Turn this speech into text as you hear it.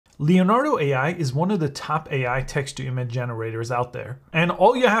Leonardo AI is one of the top AI text-to-image generators out there. And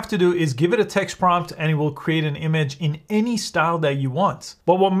all you have to do is give it a text prompt and it will create an image in any style that you want.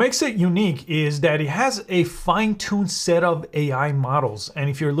 But what makes it unique is that it has a fine-tuned set of AI models. And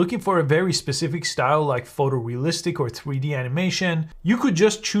if you're looking for a very specific style like photorealistic or 3D animation, you could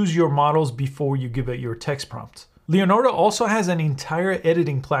just choose your models before you give it your text prompt. Leonardo also has an entire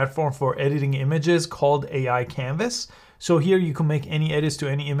editing platform for editing images called AI Canvas. So here you can make any edits to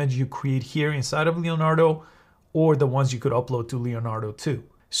any image you create here inside of Leonardo, or the ones you could upload to Leonardo too.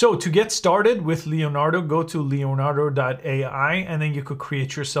 So to get started with Leonardo, go to leonardo.ai and then you could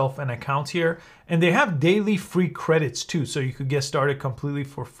create yourself an account here. And they have daily free credits too, so you could get started completely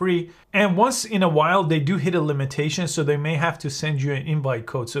for free. And once in a while, they do hit a limitation, so they may have to send you an invite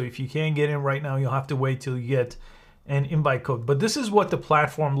code. So if you can't get in right now, you'll have to wait till you get an invite code. But this is what the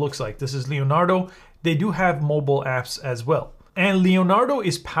platform looks like. This is Leonardo. They do have mobile apps as well. And Leonardo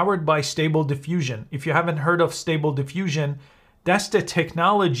is powered by Stable Diffusion. If you haven't heard of Stable Diffusion, that's the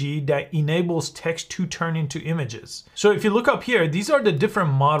technology that enables text to turn into images. So if you look up here, these are the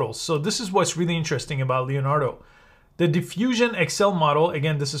different models. So this is what's really interesting about Leonardo. The Diffusion XL model,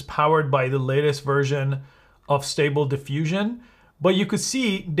 again, this is powered by the latest version of Stable Diffusion. But you could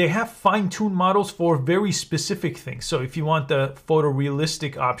see they have fine-tuned models for very specific things. So if you want the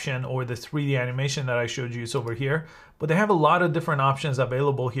photorealistic option or the 3D animation that I showed you, it's over here. But they have a lot of different options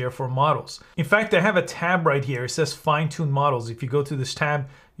available here for models. In fact, they have a tab right here. It says fine-tuned models. If you go to this tab,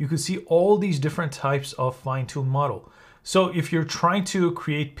 you can see all these different types of fine-tuned model. So if you're trying to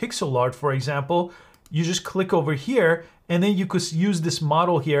create pixel art, for example, you just click over here and then you could use this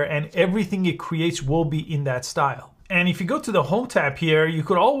model here and everything it creates will be in that style. And if you go to the home tab here, you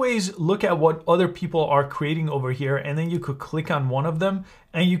could always look at what other people are creating over here, and then you could click on one of them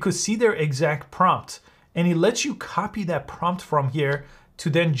and you could see their exact prompt. And it lets you copy that prompt from here to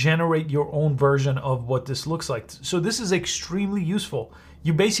then generate your own version of what this looks like. So this is extremely useful.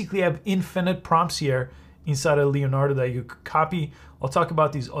 You basically have infinite prompts here inside of Leonardo that you could copy. I'll talk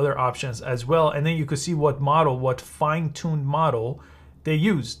about these other options as well. And then you could see what model, what fine-tuned model they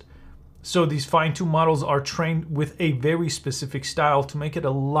used. So these fine-tuned models are trained with a very specific style to make it a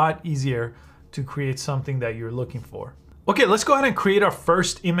lot easier to create something that you're looking for. Okay, let's go ahead and create our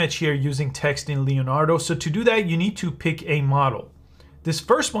first image here using text in Leonardo. So to do that, you need to pick a model. This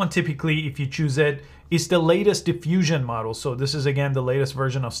first one, typically, if you choose it, is the latest diffusion model. So this is, again, the latest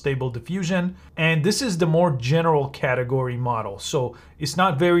version of Stable Diffusion. And this is the more general category model. So it's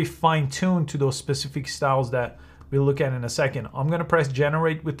not very fine-tuned to those specific styles that we'll look at in a second. I'm gonna press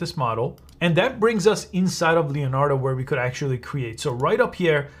generate with this model. And that brings us inside of Leonardo where we could actually create. So right up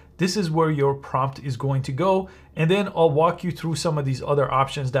here, this is where your prompt is going to go. And then I'll walk you through some of these other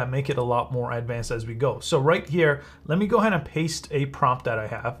options that make it a lot more advanced as we go. So right here, let me go ahead and paste a prompt that I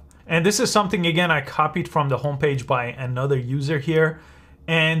have. And this is something, again, I copied from the homepage by another user here.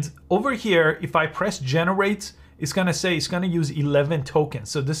 And over here, if I press generate, it's gonna say it's gonna use 11 tokens.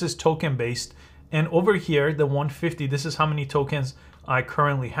 So this is token based. And over here, the 150, this is how many tokens I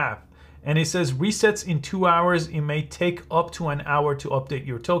currently have. And it says resets in 2 hours. It may take up to an hour to update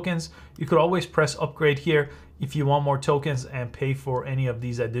your tokens. You could always press upgrade here if you want more tokens and pay for any of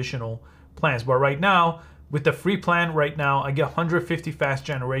these additional plans. But right now, with the free plan right now, I get 150 fast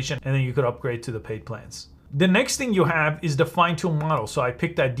generation, and then you could upgrade to the paid plans. The next thing you have is the fine-tune model. So I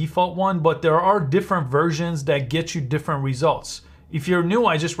picked that default one, but there are different versions that get you different results. If you're new,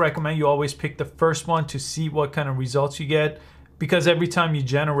 I just recommend you always pick the first one to see what kind of results you get, because every time you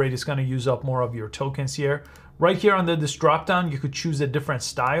generate, it's gonna use up more of your tokens here. Right here under this dropdown, you could choose a different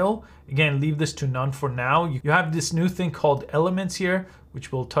style. Again, leave this to none for now. You have this new thing called elements here,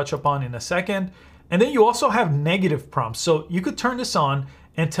 which we'll touch upon in a second. And then you also have negative prompts. So you could turn this on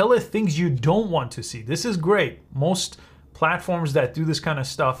and tell it things you don't want to see. This is great. Most platforms that do this kind of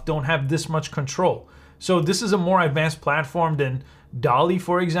stuff don't have this much control. So this is a more advanced platform than DALL-E,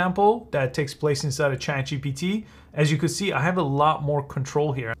 for example, that takes place inside of ChatGPT. As you can see, I have a lot more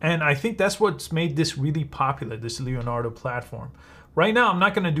control here. And I think that's what's made this really popular, this Leonardo platform. Right now, I'm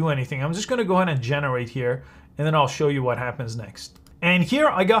not gonna do anything. I'm just gonna go ahead and generate here, and then I'll show you what happens next. And here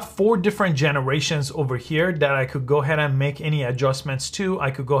I got 4 different generations over here that I could go ahead and make any adjustments to.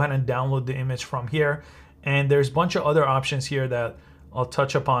 I could go ahead and download the image from here. And there's a bunch of other options here that I'll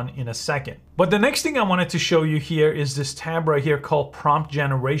touch upon in a second. But the next thing I wanted to show you here is this tab right here called prompt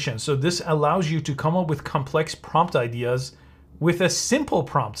generation. So this allows you to come up with complex prompt ideas with a simple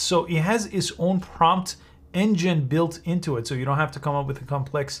prompt. So it has its own prompt engine built into it. So you don't have to come up with a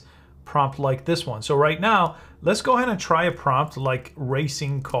complex prompt like this one. So right now, let's go ahead and try a prompt like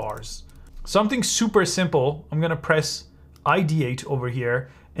racing cars. Something super simple. I'm gonna press ideate over here.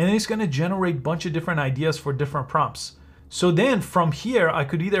 and then it's going to generate a bunch of different ideas for different prompts. So then from here, I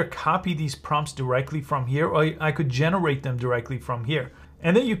could either copy these prompts directly from here, or I could generate them directly from here.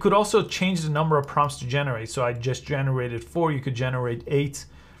 And then you could also change the number of prompts to generate. So I just generated 4, you could generate 8.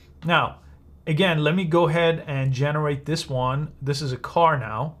 Now, again, let me go ahead and generate this one. This is a car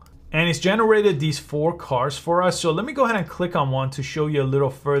now. And it's generated these 4 cars for us. So let me go ahead and click on one to show you a little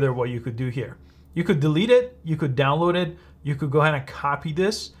further what you could do here. You could delete it, you could download it, you could go ahead and copy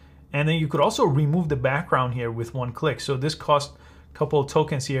this, and then you could also remove the background here with one click. So this costs a couple of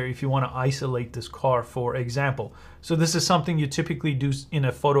tokens here if you want to isolate this car, for example. So this is something you typically do in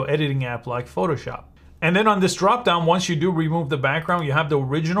a photo editing app like Photoshop. And then on this dropdown, once you do remove the background, you have the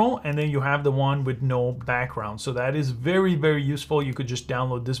original, and then you have the one with no background. So that is very, very useful. You could just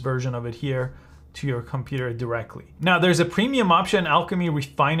download this version of it here to your computer directly. Now there's a premium option, Alchemy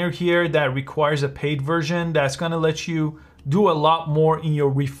Refiner here, that requires a paid version that's gonna let you do a lot more in your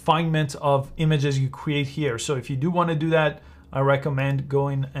refinement of images you create here. So if you do wanna do that, I recommend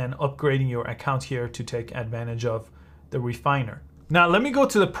going and upgrading your account here to take advantage of the refiner. Now let me go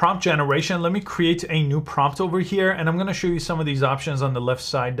to the prompt generation. Let me create a new prompt over here, and I'm gonna show you some of these options on the left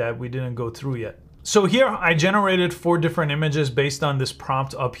side that we didn't go through yet. So here I generated 4 different images based on this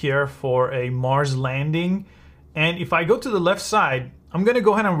prompt up here for a Mars landing. And if I go to the left side, I'm gonna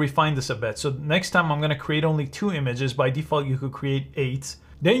go ahead and refine this a bit. So next time I'm gonna create only 2 images. By default, you could create 8.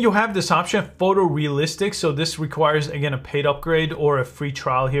 Then you have this option, photorealistic. So this requires, again, a paid upgrade or a free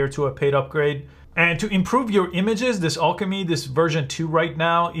trial here to a paid upgrade. And to improve your images, this Alchemy, this version 2 right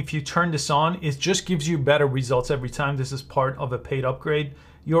now, if you turn this on, it just gives you better results every time. This is part of a paid upgrade.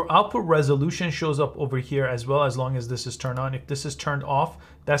 Your output resolution shows up over here as well, as long as this is turned on. If this is turned off,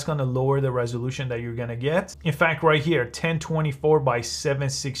 that's gonna lower the resolution that you're gonna get. In fact, right here, 1024 by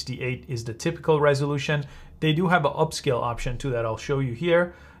 768 is the typical resolution. They do have an upscale option too that I'll show you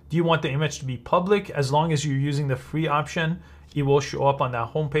here. Do you want the image to be public? As long as you're using the free option, it will show up on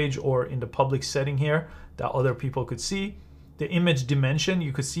that homepage or in the public setting here that other people could see. The image dimension,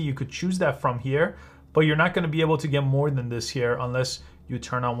 you could see, you could choose that from here, but you're not gonna be able to get more than this here unless you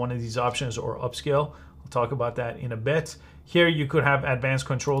turn on one of these options or upscale. I'll talk about that in a bit. Here you could have advanced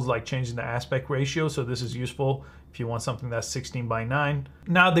controls like changing the aspect ratio. So this is useful if you want something that's 16 by 9.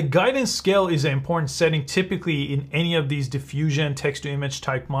 Now the guidance scale is an important setting typically in any of these diffusion text to image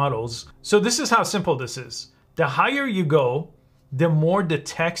type models. So this is how simple this is. The higher you go, the more the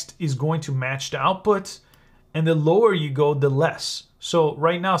text is going to match the output, and the lower you go, the less. So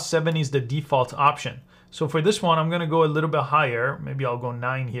right now 7 is the default option. So for this one, I'm gonna go a little bit higher. Maybe I'll go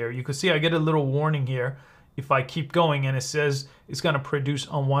 9 here. You can see I get a little warning here if I keep going, and it says it's gonna produce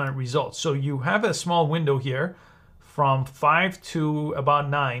unwanted results. So you have a small window here from 5 to about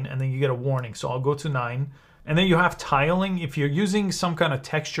 9, and then you get a warning. So I'll go to 9. And then you have tiling. If you're using some kind of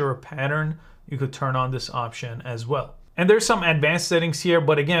texture or pattern, you could turn on this option as well. And there's some advanced settings here,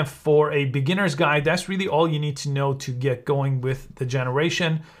 but again, for a beginner's guide, that's really all you need to know to get going with the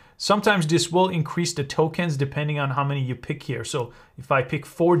generation. Sometimes this will increase the tokens depending on how many you pick here. So if I pick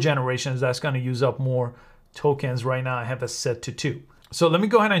 4 generations, that's gonna use up more tokens. Right now I have it set to 2. So let me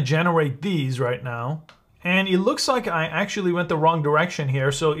go ahead and generate these right now. And it looks like I actually went the wrong direction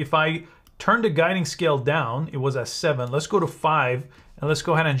here. So if I turn the guiding scale down, it was at 7. Let's go to 5, and let's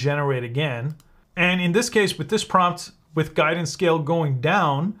go ahead and generate again. And in this case, with this prompt, with guidance scale going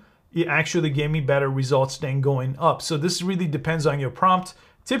down, it actually gave me better results than going up. So this really depends on your prompt.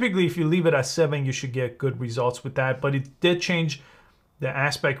 Typically, if you leave it at 7, you should get good results with that, but it did change the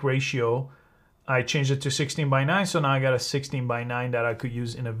aspect ratio. I changed it to 16 by 9, so now I got a 16 by 9 that I could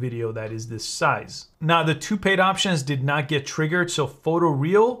use in a video that is this size. Now, the 2 paid options did not get triggered, so Photo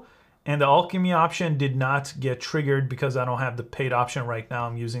Real and the Alchemy option did not get triggered because I don't have the paid option right now.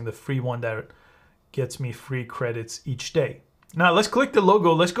 I'm using the free one that gets me free credits each day. Now, let's click the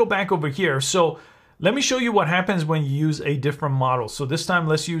logo. Let's go back over here. So let me show you what happens when you use a different model. So this time,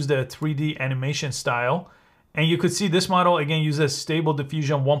 let's use the 3D animation style. And you could see this model, again, uses Stable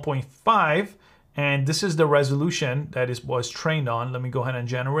Diffusion 1.5. And this is the resolution that was trained on. Let me go ahead and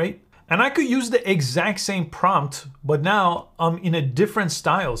generate. And I could use the exact same prompt, but now I'm in a different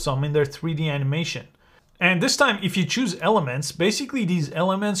style. So I'm in their 3D animation. And this time, if you choose elements, basically these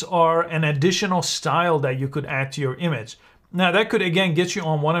elements are an additional style that you could add to your image. Now that could, again, get you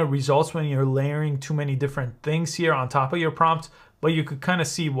on one of the results when you're layering too many different things here on top of your prompt, but you could kind of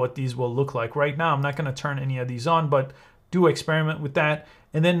see what these will look like. Right now, I'm not gonna turn any of these on, but do experiment with that.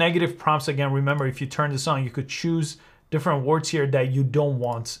 And then negative prompts, again, remember, if you turn this on, you could choose different words here that you don't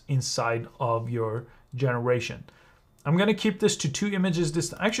want inside of your generation. I'm gonna keep this to 2 images this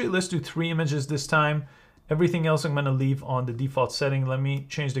time. Actually, let's do 3 images this time. Everything else I'm gonna leave on the default setting. Let me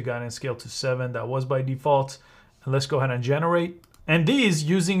change the guidance scale to 7. That was by default. And let's go ahead and generate. And these,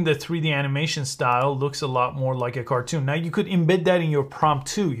 using the 3D animation style, looks a lot more like a cartoon. Now you could embed that in your prompt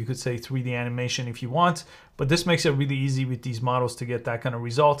too. You could say 3D animation if you want, but this makes it really easy with these models to get that kind of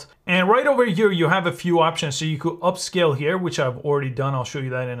result. And right over here, you have a few options. So you could upscale here, which I've already done. I'll show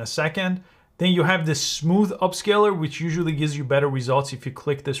you that in a second. Then you have this smooth upscaler, which usually gives you better results if you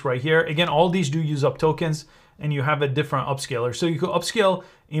click this right here. Again, all these do use up tokens, and you have a different upscaler. So you could upscale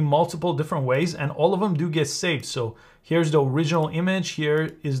in multiple different ways, and all of them do get saved. So here's the original image,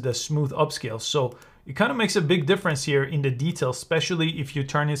 here is the smooth upscale. So it kind of makes a big difference here in the details, especially if you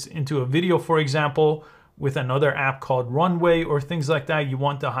turn this into a video, for example, with another app called Runway or things like that. You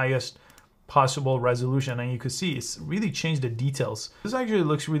want the highest possible resolution, and you can see it's really changed the details. This actually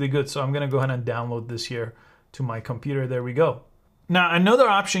looks really good, so I'm gonna go ahead and download this here to my computer. There we go. Now, another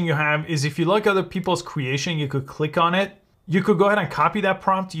option you have is if you like other people's creation, you could click on it. You could go ahead and copy that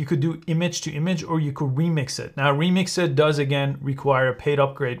prompt. You could do image to image, or you could remix it. Now, remix it does, again, require a paid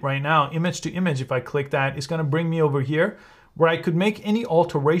upgrade. Right now, image to image, if I click that, it's gonna bring me over here where I could make any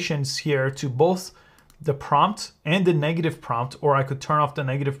alterations here to both the prompt and the negative prompt, or I could turn off the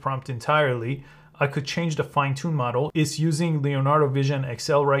negative prompt entirely. I could change the fine-tune model. It's using Leonardo Vision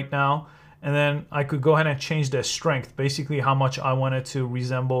XL right now. And then I could go ahead and change the strength, basically how much I want it to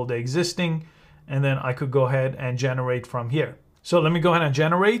resemble the existing. And then I could go ahead and generate from here. So let me go ahead and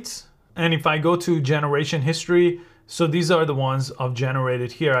generate. And if I go to generation history, so these are the ones I've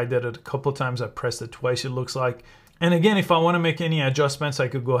generated here. I did it a couple times. I pressed it twice, it looks like. And again, if I want to make any adjustments, I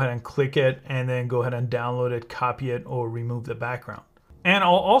could go ahead and click it and then go ahead and download it, copy it, or remove the background. And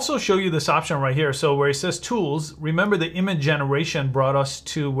I'll also show you this option right here. So where it says tools, remember the image generation brought us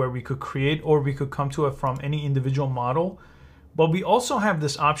to where we could create, or we could come to it from any individual model. But we also have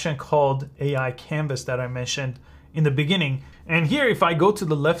this option called AI Canvas that I mentioned in the beginning. And here, if I go to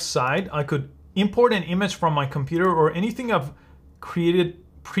the left side, I could import an image from my computer or anything I've created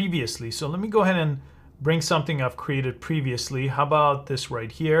previously. So let me go ahead and bring something I've created previously. How about this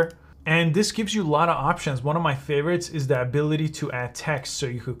right here? And this gives you a lot of options. One of my favorites is the ability to add text. So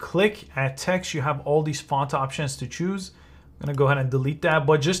you could click add text. You have all these font options to choose. I'm gonna go ahead and delete that.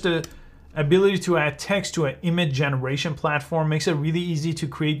 But just the ability to add text to an image generation platform makes it really easy to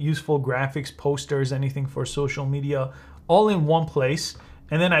create useful graphics, posters, anything for social media, all in one place.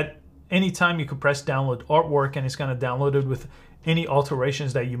 And then at any time you could press download artwork and it's gonna download it with any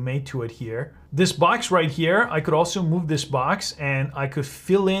alterations that you made to it here. This box right here, I could also move this box and I could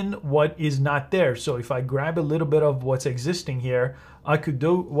fill in what is not there. So if I grab a little bit of what's existing here, I could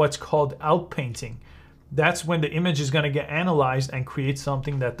do what's called outpainting. That's when the image is gonna get analyzed and create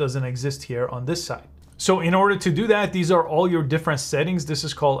something that doesn't exist here on this side. So in order to do that, these are all your different settings. This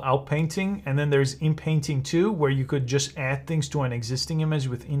is called outpainting. And then there's inpainting too, where you could just add things to an existing image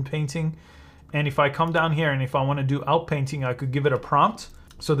with inpainting. And if I come down here and if I want to do outpainting, I could give it a prompt.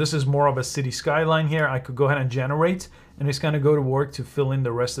 So this is more of a city skyline here. I could go ahead and generate, and it's going to go to work to fill in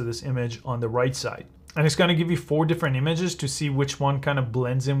the rest of this image on the right side. And it's going to give you 4 different images to see which one kind of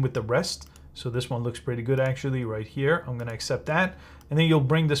blends in with the rest. So this one looks pretty good actually right here. I'm going to accept that. And then you'll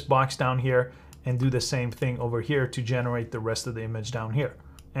bring this box down here and do the same thing over here to generate the rest of the image down here.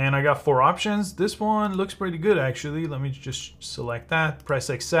 And I got 4 options. This one looks pretty good actually. Let me just select that, press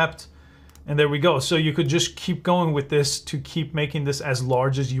accept. And there we go. So you could just keep going with this to keep making this as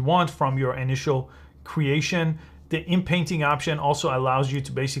large as you want from your initial creation. The inpainting option also allows you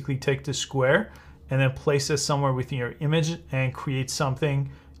to basically take the square and then place it somewhere within your image and create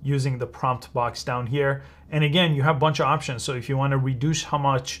something using the prompt box down here. And again, you have a bunch of options. So if you want to reduce how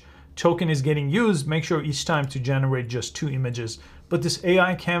much token is getting used, make sure each time to generate just 2 images. But this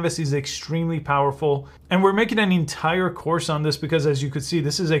AI canvas is extremely powerful. And we're making an entire course on this because as you could see,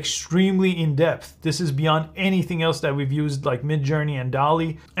 this is extremely in-depth. This is beyond anything else that we've used like Midjourney and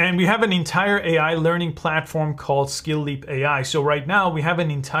DALL-E. And we have an entire AI learning platform called Skill Leap AI. So right now we have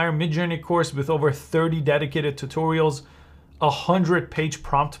an entire Midjourney course with over 30 dedicated tutorials, a 100-page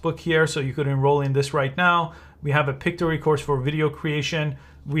prompt book here. So you could enroll in this right now. We have a Pictory course for video creation.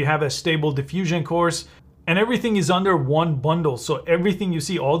 We have a Stable Diffusion course. And everything is under one bundle. So everything you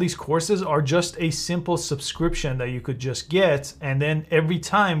see, all these courses are just a simple subscription that you could just get. And then every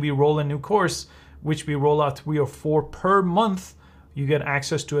time we roll a new course, which we roll out 3 or 4 per month, you get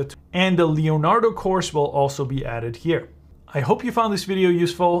access to it. And the Leonardo course will also be added here. I hope you found this video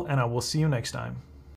useful and I will see you next time.